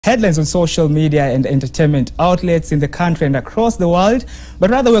headlines on social media and entertainment outlets in the country and across the world, but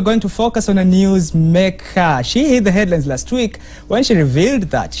rather we're going to focus on a news maker. She hit the headlines last week when she revealed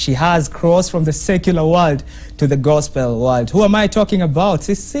that she has crossed from the secular world to the gospel world. Who am I talking about?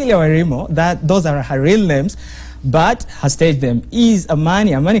 Cecilia Werimo. Those are her real names, but her stage name is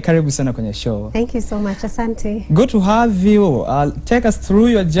Amani. Amani, karibu sana kwenye show. Thank you so much, asante. Good to have you. Take us through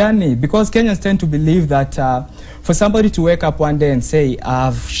your journey, because Kenyans tend to believe that for somebody to wake up one day and say,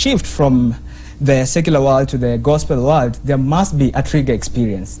 I've shifted from the secular world to the gospel world, there must be a trigger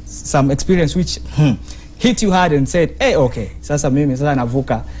experience. Some experience which hit you hard and said, hey, okay, sasa mimi sasa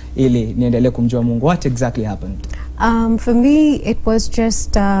navuka ili niendelee kumjua Mungu. What exactly happened? For me, it was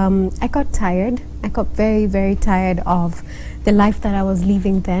just, I got tired. I got very, very tired of the life that I was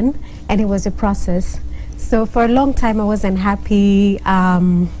living then, and it was a process. So for a long time, I wasn't happy.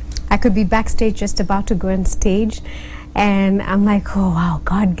 I could be backstage just about to go on stage, and I'm like, oh, wow,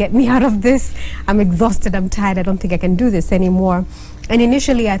 God, get me out of this. I'm exhausted, I'm tired, I don't think I can do this anymore. And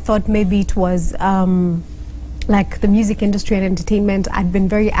initially, I thought maybe it was like the music industry and entertainment. I'd been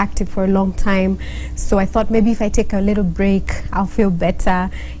very active for a long time, so I thought maybe if I take a little break, I'll feel better.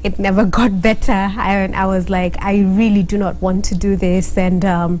 It never got better. I was like, I really do not want to do this, and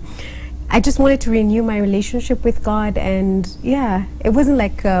I just wanted to renew my relationship with God. And yeah, it wasn't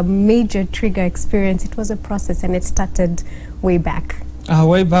like a major trigger experience. It was a process, and it started way back.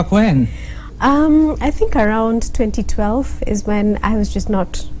 Way back when? I think around 2012 is when I was just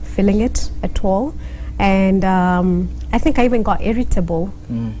not feeling it at all. And I think I even got irritable.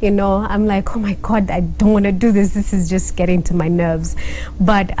 You know, I'm like, oh my God, I don't want to do this. This is just getting to my nerves.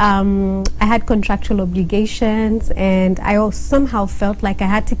 But I had contractual obligations, and I also somehow felt like I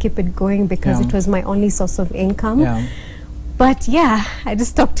had to keep it going because it was my only source of income. But yeah, I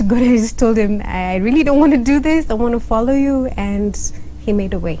just talked to God and I just told him, I really don't want to do this. I want to follow you. And he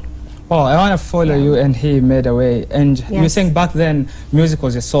made a way. Oh, I want to follow you, and he made a way. And you were saying back then music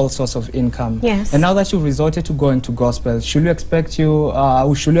was your sole source of income. Yes. And now that you've resorted to going to gospel, should we expect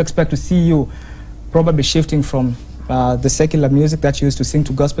to see you probably shifting from the secular music that you used to sing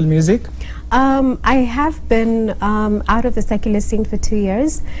to gospel music? I have been out of the secular scene for 2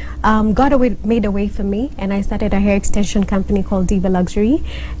 years. God made a way for me, and I started a hair extension company called Diva Luxury,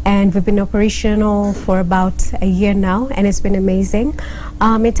 and we've been operational for about a year now, and it's been amazing.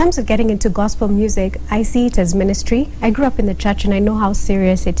 In terms of getting into gospel music, I see it as ministry. I grew up in the church, and I know how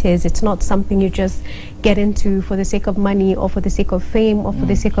serious it is. It's not something you just get into for the sake of money or for the sake of fame or for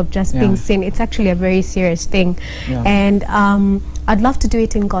the sake of just being seen. It's actually a very serious thing. And I'd love to do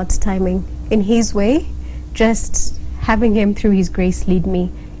it in God's timing, in his way, just having him through his grace lead me.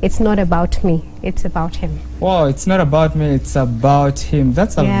 It's not about me, it's about him. Wow, it's not about me, it's about him.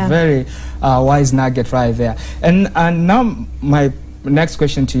 That's a very wise nugget right there. And now my next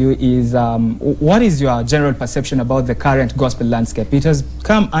question to you is, what is your general perception about the current gospel landscape? It has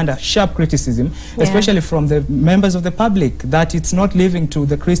come under sharp criticism, especially from the members of the public, that it's not living to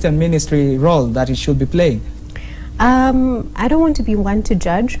the Christian ministry role that it should be playing. I don't want to be one to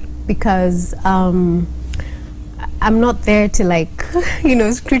judge, because I'm not there to, like, you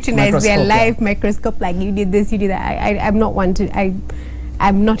know, scrutinize their life, microscope, like you did this, you did that. I'm not one to,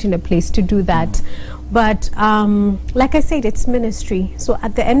 I'm not in a place to do that. But like I said, it's ministry. So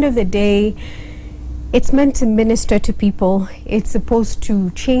at the end of the day, it's meant to minister to people. It's supposed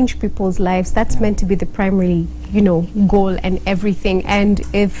to change people's lives. That's meant to be the primary, you know, goal and everything. And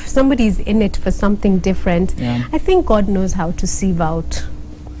if somebody's in it for something different, I think God knows how to sieve out.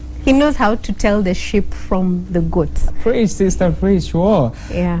 He knows how to tell the sheep from the goats. Preach, sister, preach. Whoa.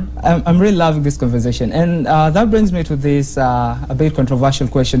 Yeah. I'm really loving this conversation. And that brings me to this a bit controversial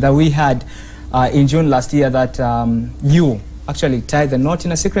question that we had in June last year, that you actually tied the knot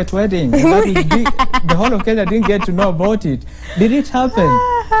in a secret wedding. The whole of Kenya didn't get to know about it. Did it happen?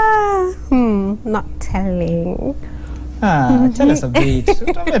 Not telling. Tell us a bit.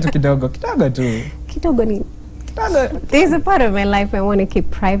 There's a part of my life I want to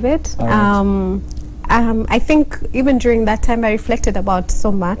keep private. I think even during that time I reflected about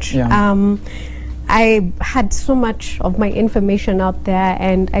so much. I had so much of my information out there,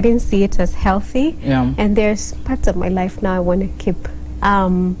 and I didn't see it as healthy. And there's parts of my life now I want to keep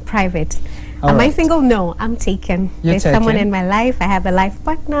private. Am I single? No, I'm taken. There's someone in my life. I have a life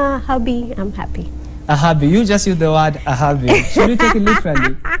partner, hubby. I'm happy. A hubby. You just use the word a hubby. Should we take it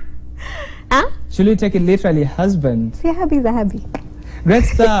literally? Should we take it literally, husband? Yeah, hubby's a hubby. Great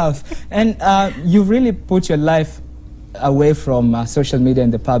stuff. And you've really put your life away from social media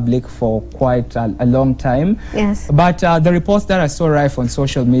and the public for quite a long time. Yes. But the reports that I saw rife on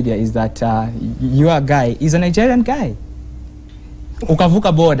social media is that your guy is a Nigerian guy.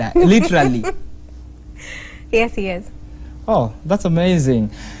 Ukavuka border, literally. Yes, he is. Oh, that's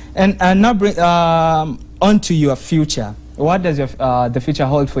amazing. And now bring on to your future. What does your, the future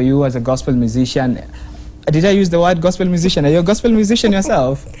hold for you as a gospel musician? Did I use the word gospel musician? Are you a gospel musician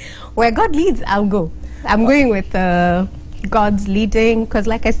yourself? Where God leads, I'll go. I'm going with God's leading, because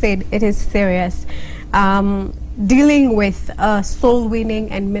like I said, it is serious. Dealing with soul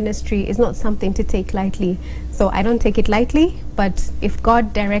winning and ministry is not something to take lightly. So I don't take it lightly, but if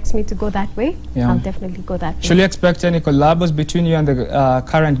God directs me to go that way, I'll definitely go that way. Should you expect any collabs between you and the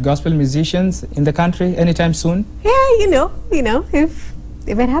current gospel musicians in the country anytime soon? Yeah, you know, if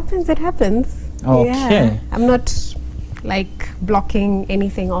it happens, it happens. Okay. Yeah, I'm not like blocking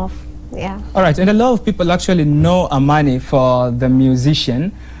anything off. Yeah. All right, and a lot of people actually know Amani for the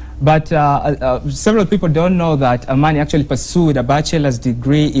musician, but several people don't know that Amani actually pursued a bachelor's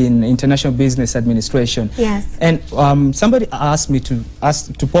degree in international business administration. Yes. And somebody asked me to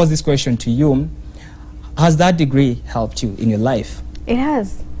pose this question to you. Has that degree helped you in your life? It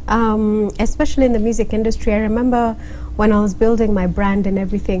has, especially in the music industry. I remember when I was building my brand and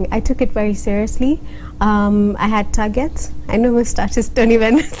everything, I took it very seriously. I had targets. I know most artists don't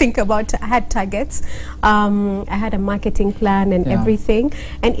even think about it. I had targets. I had a marketing plan and everything.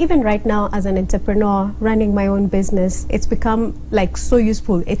 And even right now, as an entrepreneur running my own business, it's become like so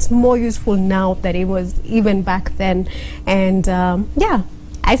useful. It's more useful now than it was even back then. And yeah,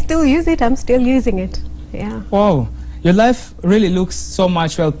 I still use it. I'm still using it. Yeah. Wow. Your life really looks so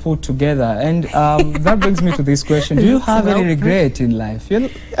much well put together, and that brings me to this question. Do you have any regret in life?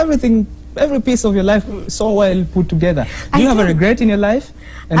 Every piece of your life so well put together. Do you have a regret in your life?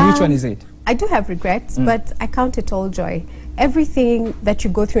 And which one is it? I do have regrets, but I count it all joy. Everything that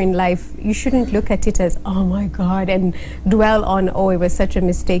you go through in life, you shouldn't look at it as, oh my God, and dwell on, oh, it was such a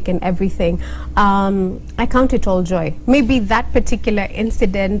mistake and everything. I count it all joy. Maybe that particular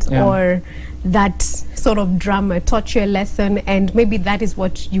incident or that sort of drama taught you a lesson, and maybe that is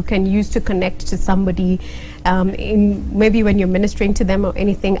what you can use to connect to somebody maybe when you're ministering to them or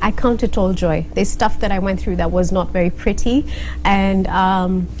anything. I count it all joy. There's stuff that I went through that was not very pretty, and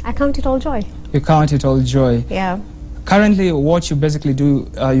I count it all joy. You count it all joy. Yeah. Currently, what you basically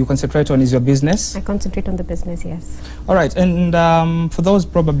do, you concentrate on is your business? I concentrate on the business, yes. All right, and for those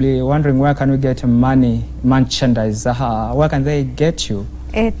probably wondering, where can we get Amani merchandise? Where can they get you?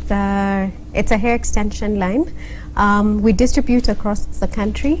 It's a hair extension line. We distribute across the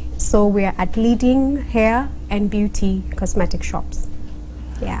country, so we are at leading hair and beauty cosmetic shops.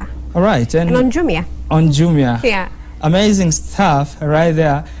 Yeah. All right. And on Jumia. On Jumia. Yeah. Amazing stuff right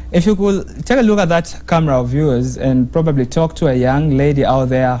there. If you could take a look at that camera of yours and probably talk to a young lady out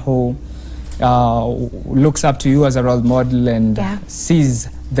there who looks up to you as a role model and sees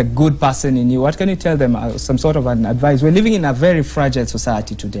the good person in you, what can you tell them, some sort of an advice? We're living in a very fragile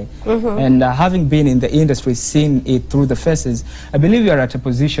society today. And having been in the industry, seen it through the faces, I believe you are at a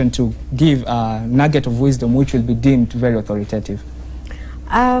position to give a nugget of wisdom which will be deemed very authoritative.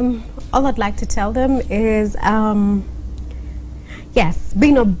 All I'd like to tell them is, yes,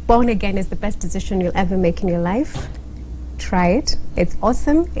 being born again is the best decision you'll ever make in your life. Try it. It's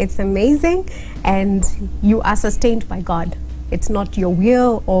awesome. It's amazing. And you are sustained by God. It's not your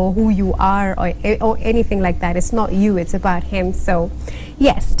will or who you are or anything like that. It's not you. It's about Him. So,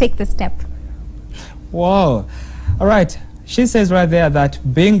 yes, take the step. Wow. All right. She says right there that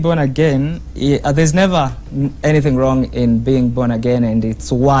being born again, there's never anything wrong in being born again, and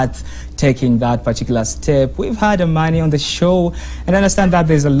it's worth taking that particular step. We've had Amani on the show, and I understand that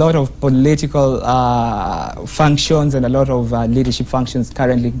there's a lot of political functions and a lot of leadership functions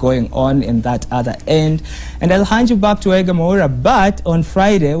currently going on in that other end. And I'll hand you back to Ega Maura, but on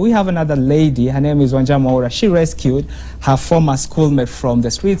Friday we have another lady. Her name is Wanja Maura. She rescued her former schoolmate from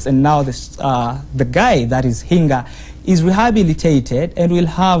the streets, and now the guy that is Hinga is rehabilitated, and we'll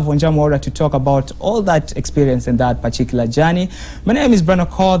have Wanja Maura to talk about all that experience and that particular journey. My name is Brano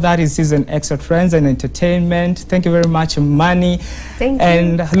Cole. That is Season Extra Trends and Entertainment. Thank you very much, Amani. Thank you.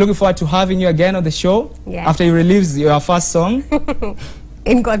 And looking forward to having you again on the show after you release your first song.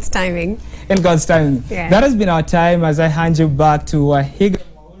 In God's timing. In God's timing. Yeah. That has been our time as I hand you back to Wahiga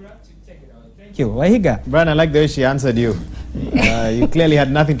Maura to take it out. Thank you. Wahiga. Brian, I like the way she answered you. You clearly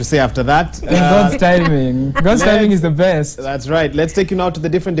had nothing to say after that. In God's timing. God's timing is the best. That's right. Let's take you now to the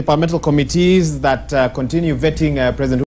different departmental committees that continue vetting President